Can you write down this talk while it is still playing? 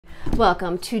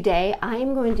Welcome. Today I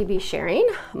am going to be sharing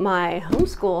my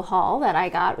homeschool haul that I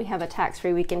got. We have a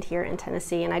tax-free weekend here in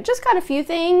Tennessee and I just got a few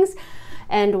things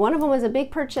and one of them was a big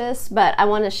purchase, but I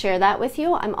want to share that with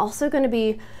you. I'm also going to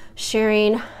be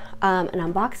sharing an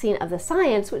unboxing of the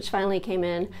science which finally came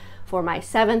in for my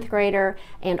 7th grader,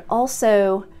 and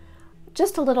also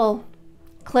just a little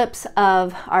clips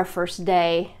of our first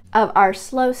day of our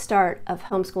slow start of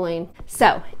homeschooling.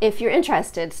 So if you're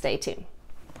interested, stay tuned.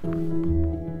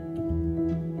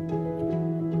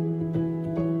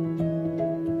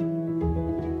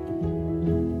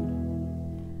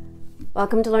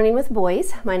 Welcome to Learning with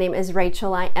Boys. My name is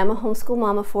Rachel. I am a homeschool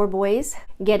mom of 4 boys,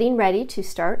 getting ready to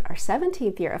start our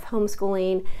 17th year of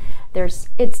homeschooling.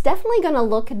 It's definitely going to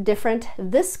look different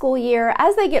this school year.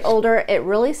 As they get older, it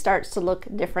really starts to look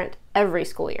different every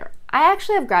school year. I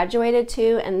actually have graduated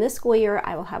too, and this school year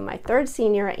I will have my 3rd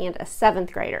senior and a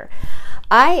 7th grader.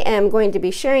 I am going to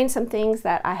be sharing some things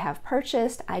that I have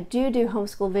purchased. I do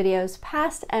homeschool videos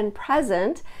past and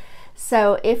present.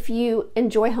 So if you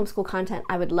enjoy homeschool content,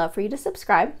 I would love for you to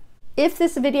subscribe. If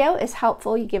this video is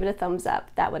helpful, you give it a thumbs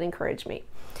up. That would encourage me.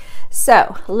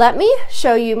 So let me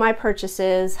show you my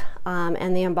purchases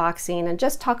and the unboxing, and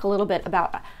just talk a little bit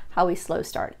about how we slow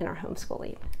start in our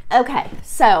homeschooling. Okay,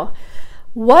 so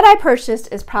what I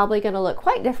purchased is probably going to look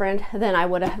quite different than I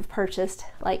would have purchased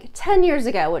like 10 years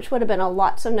ago, which would have been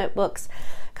lots of notebooks,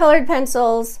 colored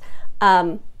pencils,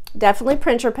 definitely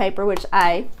printer paper, which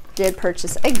I did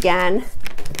purchase again.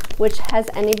 Which, has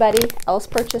anybody else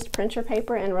purchased printer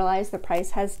paper and realized the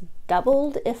price has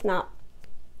doubled, if not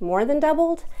more than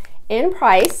doubled in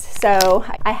price? So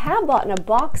I have bought in a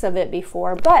box of it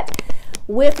before, but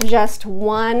with just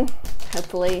one,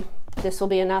 hopefully this will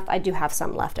be enough. I do have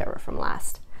some left over from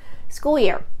last school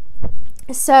year.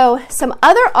 So some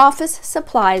other office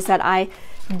supplies that I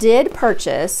did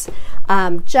purchase,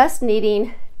 just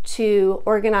needing to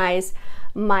organize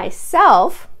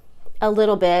myself a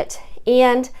little bit.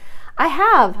 And I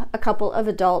have a couple of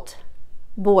adult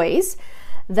boys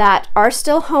that are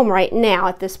still home right now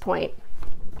at this point,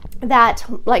 that,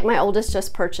 like, my oldest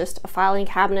just purchased a filing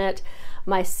cabinet.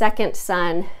 My second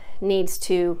son needs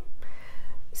to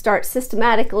start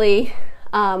systematically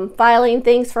filing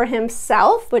things for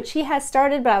himself, which he has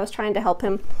started, but I was trying to help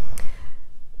him,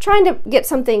 trying to get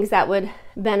some things that would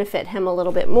benefit him a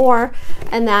little bit more.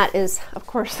 And that is, of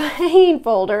course, the hanging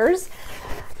folders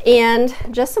and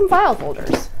just some file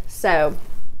folders. So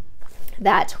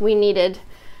that we needed,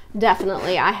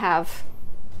 definitely. I have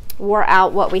wore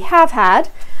out what we have had.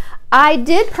 I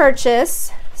did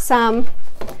purchase some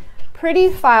pretty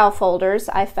file folders.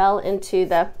 I fell into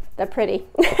the pretty.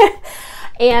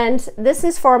 And this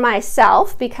is for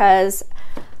myself because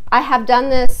I have done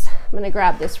this. I'm going to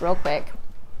grab this real quick.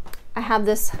 I have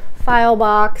this file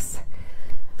box,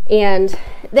 and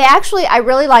they actually, I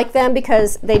really like them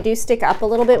because they do stick up a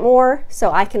little bit more,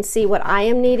 so I can see what I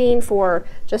am needing for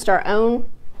just our own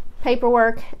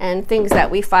paperwork and things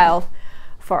that we file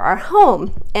for our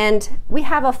home. And we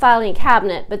have a filing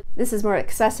cabinet, but this is more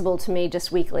accessible to me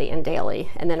just weekly and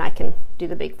daily, and then I can do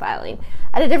the big filing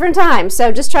at a different time.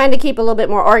 So just trying to keep a little bit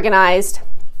more organized,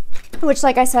 which,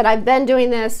 like I said, I've been doing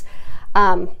this.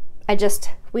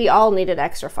 We all needed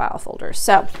extra file folders.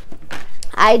 So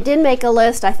I did make a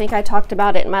list. I think I talked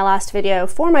about it in my last video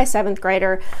for my 7th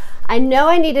grader. I know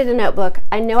I needed a notebook.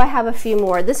 I know I have a few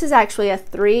more. This is actually a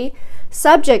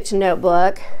 3-subject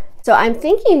notebook, so I'm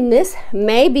thinking this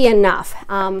may be enough.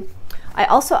 I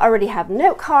also already have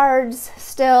note cards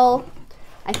still.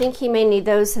 I think he may need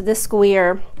those this school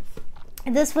year.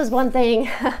 This was one thing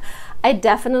I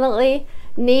definitely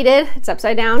needed. It's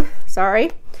upside down,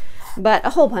 sorry, but a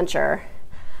hole puncher.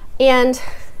 And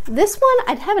this one,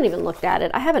 I haven't even looked at it.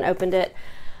 I haven't opened it,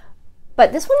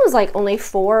 but this one was like only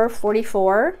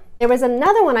 $4.44. There was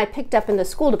another one I picked up in the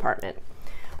school department,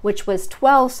 which was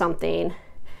 $12 something.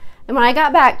 And when I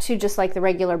got back to just like the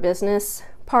regular business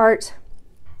part,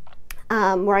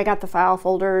 where I got the file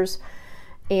folders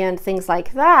and things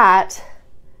like that,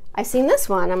 I seen this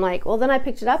one. I'm like, well, then I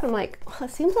picked it up. I'm like, well,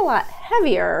 it seems a lot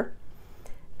heavier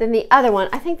than the other one.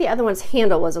 I think the other one's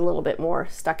handle was a little bit more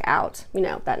stuck out, you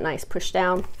know, that nice push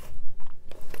down.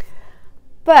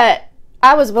 But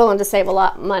I was willing to save a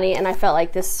lot of money, and I felt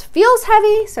like this feels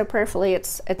heavy, so prayerfully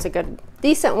it's a good,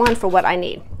 decent one for what I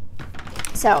need.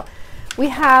 So we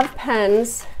have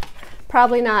pens,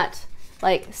 probably not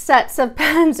like sets of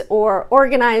pens or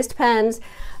organized pens,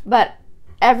 but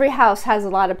every house has a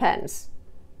lot of pens.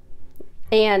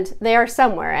 And they are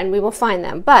somewhere, and we will find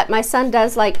them. But my son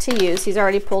does like to use, he's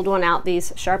already pulled one out,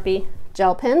 these Sharpie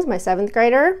gel pens, my 7th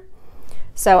grader.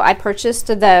 So I purchased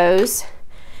those.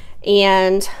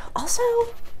 And also,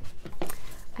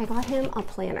 I got him a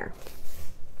planner.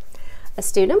 A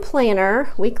student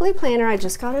planner, weekly planner. I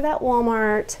just got it at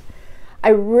Walmart. I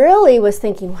really was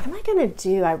thinking, what am I gonna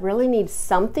do? I really need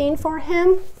something for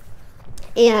him.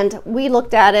 And we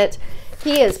looked at it.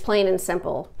 He is plain and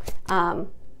simple.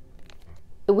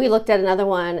 We looked at another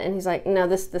one and he's like, no,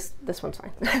 this one's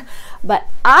fine. But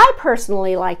I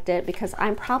personally liked it because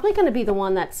I'm probably gonna be the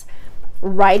one that's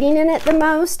writing in it the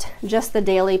most, just the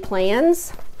daily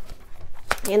plans.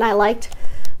 And I liked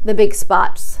the big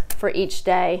spots for each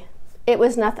day. It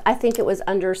was nothing, I think it was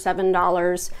under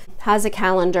 $7. Has a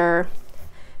calendar,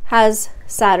 has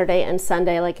Saturday and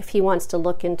Sunday, like if he wants to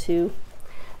look into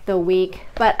the week.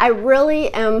 But I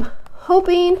really am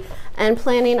hoping and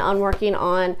planning on working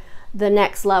on the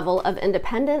next level of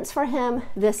independence for him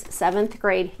this 7th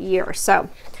grade year. So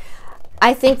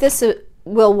I think this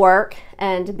will work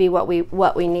and be what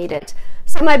we needed.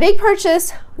 So my big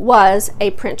purchase was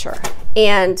a printer,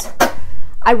 and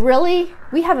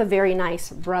we have a very nice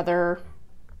Brother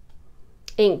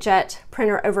inkjet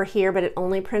printer over here, but it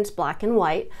only prints black and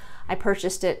white. I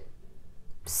purchased it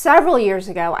several years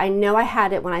ago. I know I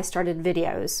had it when I started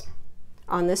videos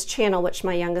on this channel, which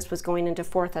my youngest was going into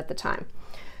 4th at the time.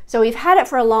 So we've had it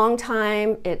for a long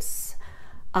time. It's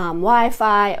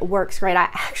Wi-Fi, it works great. I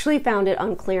actually found it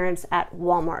on clearance at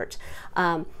Walmart.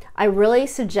 I really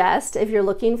suggest, if you're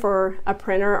looking for a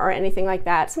printer or anything like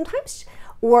that, sometimes,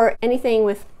 or anything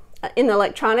with in the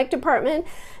electronic department,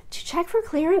 to check for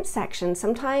clearance sections.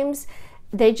 Sometimes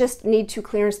they just need to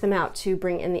clearance them out to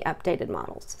bring in the updated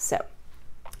models. So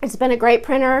it's been a great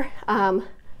printer.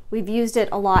 We've used it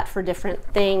a lot for different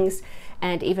things,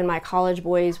 and even my college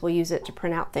boys will use it to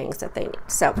print out things that they need.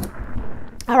 So,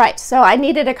 all right, so I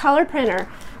needed a color printer.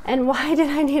 And why did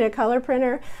I need a color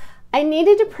printer? I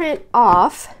needed to print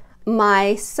off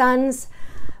my son's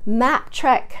map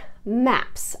trek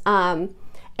maps.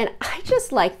 And I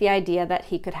just like the idea that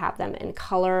he could have them in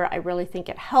color. I really think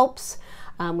it helps.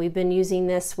 We've been using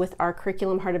this with our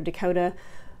curriculum, Heart of Dakota,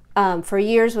 for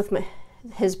years with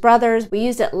his brothers. We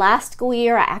used it last school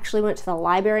year. I actually went to the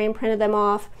library and printed them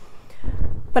off.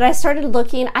 But I started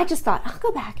looking, I just thought, I'll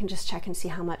go back and just check and see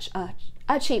how much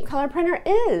a cheap color printer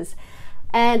is.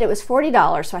 And it was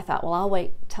 $40, so I thought, well, I'll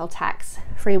wait till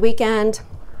tax-free weekend.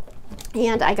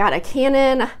 And I got a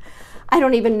Canon. I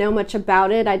don't even know much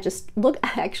about it. I just look,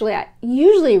 actually, I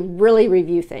usually really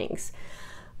review things.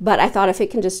 But I thought if it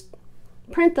can just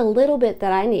print the little bit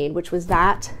that I need, which was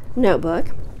that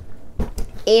notebook,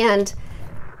 and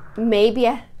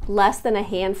maybe less than a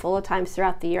handful of times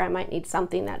throughout the year, I might need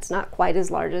something that's not quite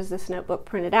as large as this notebook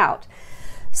printed out.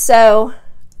 So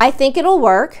I think it'll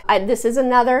work. This is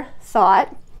another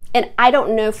thought, and I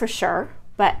don't know for sure,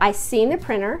 but I seen the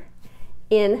printer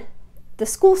in the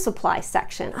school supply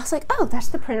section. I was like, oh, that's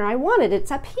the printer I wanted.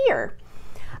 It's up here.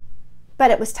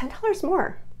 But it was $10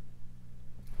 more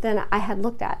than I had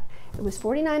looked at. It was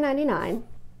 $49.99.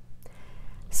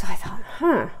 So I thought,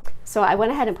 huh. So I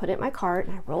went ahead and put it in my cart,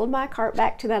 and I rolled my cart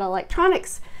back to that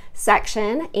electronics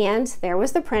section, and there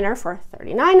was the printer for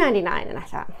 $39.99. And I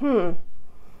thought,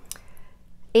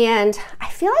 And I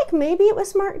feel like maybe it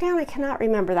was marked down. I cannot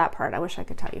remember that part. I wish I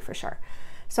could tell you for sure.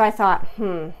 So I thought,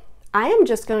 I am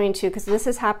just going to, because this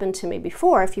has happened to me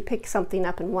before, if you pick something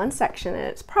up in one section and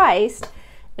it's priced,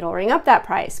 it'll ring up that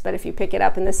price. But if you pick it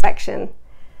up in this section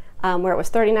where it was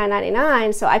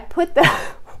 $39.99, so I put the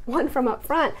one from up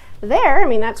front there, I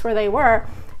mean, that's where they were,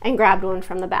 and grabbed one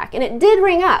from the back. And it did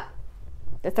ring up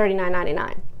the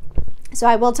 $39.99. So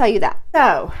I will tell you that.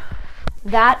 So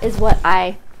that is what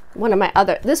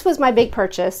this was my big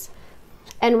purchase.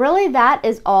 And really that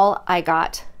is all I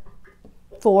got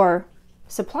for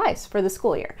supplies for the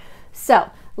school year. So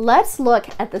let's look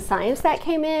at the science that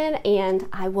came in, and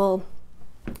I will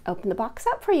open the box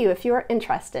up for you if you are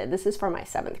interested. This is for my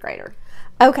 7th grader.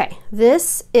 Okay,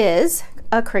 this is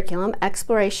a curriculum,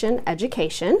 Exploration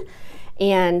Education,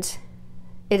 and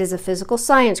it is a physical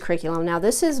science curriculum. Now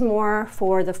this is more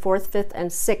for the 4th, 5th, and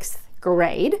 6th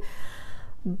grade,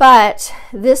 but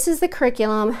this is the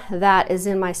curriculum that is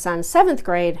in my son's 7th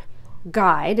grade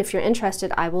guide. If you're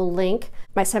interested, I will link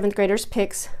my 7th graders'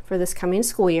 picks for this coming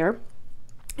school year,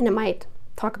 and I might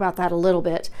talk about that a little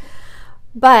bit.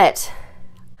 But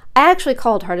I actually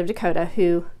called Heart of Dakota,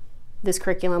 who this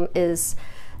curriculum is,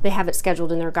 they have it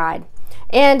scheduled in their guide.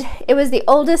 And it was the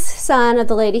oldest son of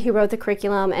the lady who wrote the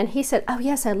curriculum, and he said, oh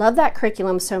yes, I love that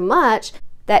curriculum so much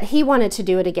that he wanted to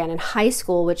do it again in high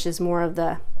school, which is more of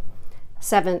the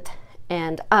 7th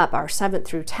and up, our 7th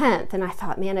through 10th. And I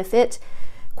thought, man, if it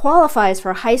qualifies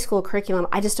for a high school curriculum,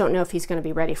 I just don't know if he's going to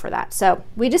be ready for that. So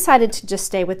we decided to just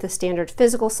stay with the standard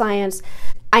physical science.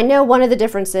 I know one of the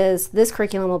differences, this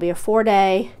curriculum will be a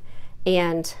 4-day,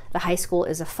 and the high school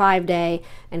is a 5-day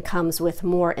and comes with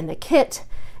more in the kit,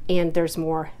 and there's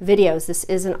more videos. This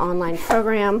is an online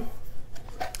program.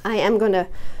 I am going to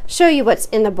show you what's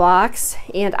in the box,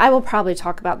 and I will probably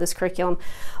talk about this curriculum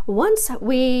once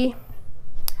we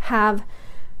have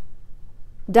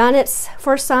done it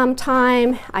for some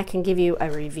time. I can give you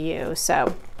a review.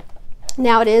 So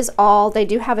now it is all, they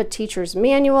do have a teacher's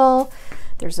manual.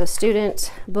 There's a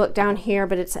student book down here,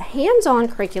 but it's a hands-on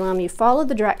curriculum. You follow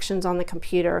the directions on the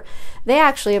computer. They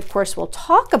actually, of course, will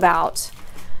talk about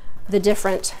the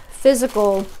different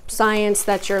physical science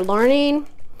that you're learning,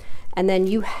 and then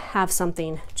you have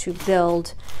something to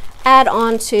build, add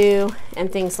on to,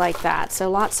 and things like that. So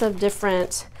lots of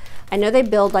different, I know they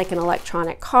build like an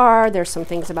electronic car. There's some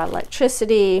things about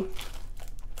electricity.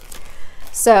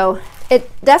 So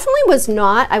it definitely was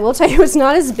not, I will tell you, it was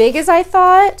not as big as I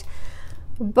thought.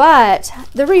 But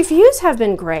the reviews have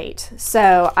been great.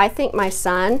 So I think my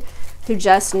son, who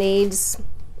just needs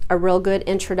a real good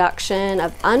introduction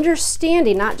of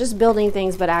understanding, not just building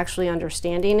things, but actually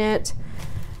understanding it,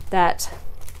 that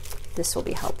this will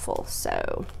be helpful.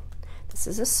 So this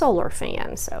is a solar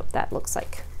fan, so that looks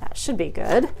like that should be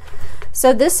good.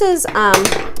 So this is, I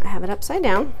have it upside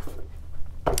down,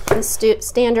 the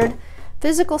standard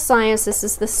physical science. This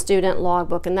is the student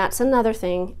logbook, and that's another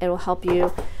thing. It will help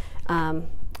you.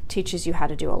 Teaches you how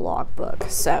to do a logbook.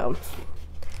 So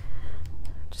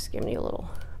just giving you a little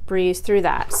breeze through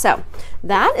that. So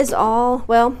that is all.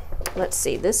 Well, let's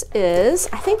see. This is,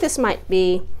 I think this might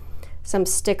be some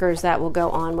stickers that will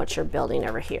go on what you're building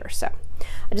over here. So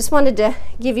I just wanted to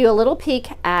give you a little peek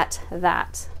at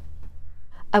that.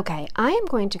 Okay, I am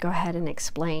going to go ahead and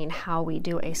explain how we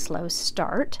do a slow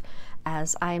start,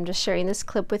 as I am just sharing this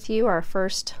clip with you. Our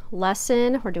first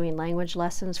lesson, we're doing language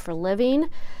lessons for living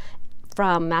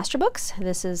from Master Books.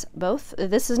 This is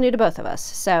new to both of us,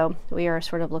 so we are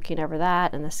sort of looking over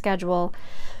that and the schedule.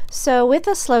 So with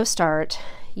a slow start,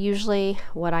 usually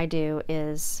what I do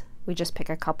is we just pick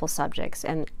a couple subjects,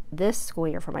 and this school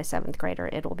year for my 7th grader,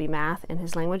 it will be math and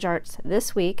his language arts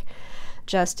this week.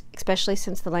 Just especially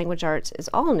since the language arts is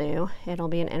all new, it'll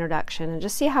be an introduction and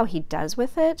just see how he does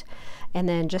with it, and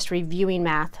then just reviewing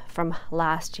math from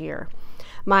last year.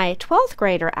 My 12th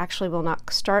grader actually will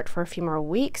not start for a few more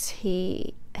weeks.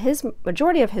 His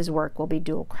majority of his work will be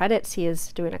dual credits. He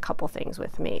is doing a couple things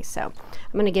with me, so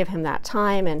I'm going to give him that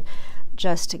time, and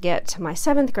just to get to my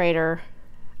 7th grader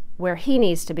where he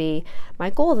needs to be. My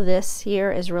goal this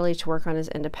year is really to work on his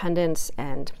independence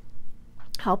and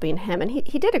helping him, and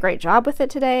he did a great job with it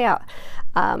today.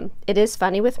 It is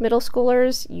funny with middle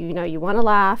schoolers. You know, you want to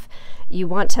laugh, you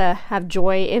want to have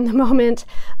joy in the moment,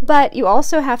 but you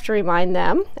also have to remind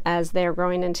them as they're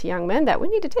growing into young men that we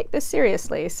need to take this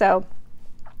seriously. So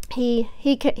he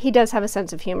does have a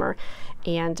sense of humor,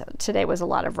 and today was a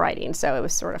lot of writing, so it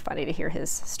was sort of funny to hear his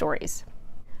stories.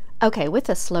 Okay, with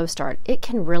a slow start, it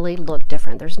can really look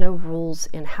different. There's no rules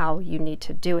in how you need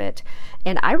to do it,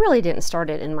 and I really didn't start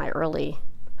it in my early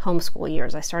homeschool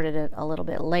years. I started it a little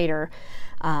bit later,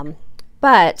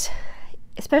 but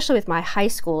especially with my high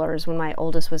schoolers, when my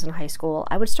oldest was in high school,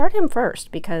 I would start him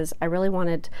first because I really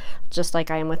wanted, just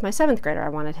like I am with my 7th grader, I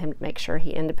wanted him to make sure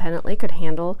he independently could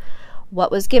handle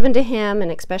what was given to him,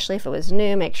 and especially if it was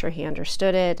new, make sure he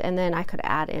understood it, and then I could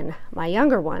add in my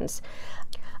younger ones.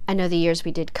 I know the years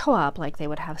we did co-op, like they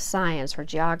would have science or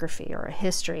geography or a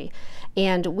history,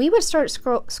 and we would start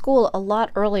school a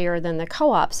lot earlier than the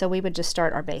co-op, so we would just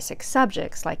start our basic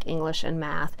subjects like English and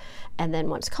math, and then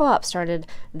once co-op started,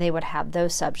 they would have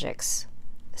those subjects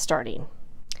starting.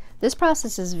 This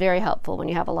process is very helpful when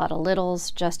you have a lot of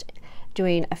littles, just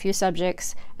doing a few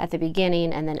subjects at the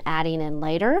beginning and then adding in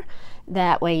later.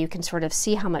 That way you can sort of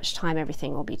see how much time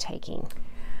everything will be taking.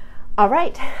 All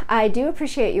right, I do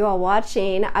appreciate you all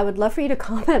watching. I would love for you to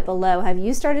comment below. Have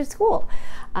you started school?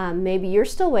 Maybe you're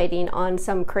still waiting on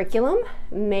some curriculum.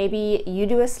 Maybe you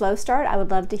do a slow start. I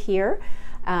would love to hear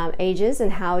ages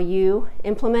and how you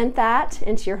implement that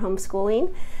into your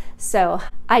homeschooling. So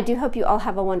I do hope you all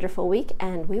have a wonderful week,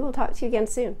 and we will talk to you again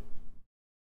soon.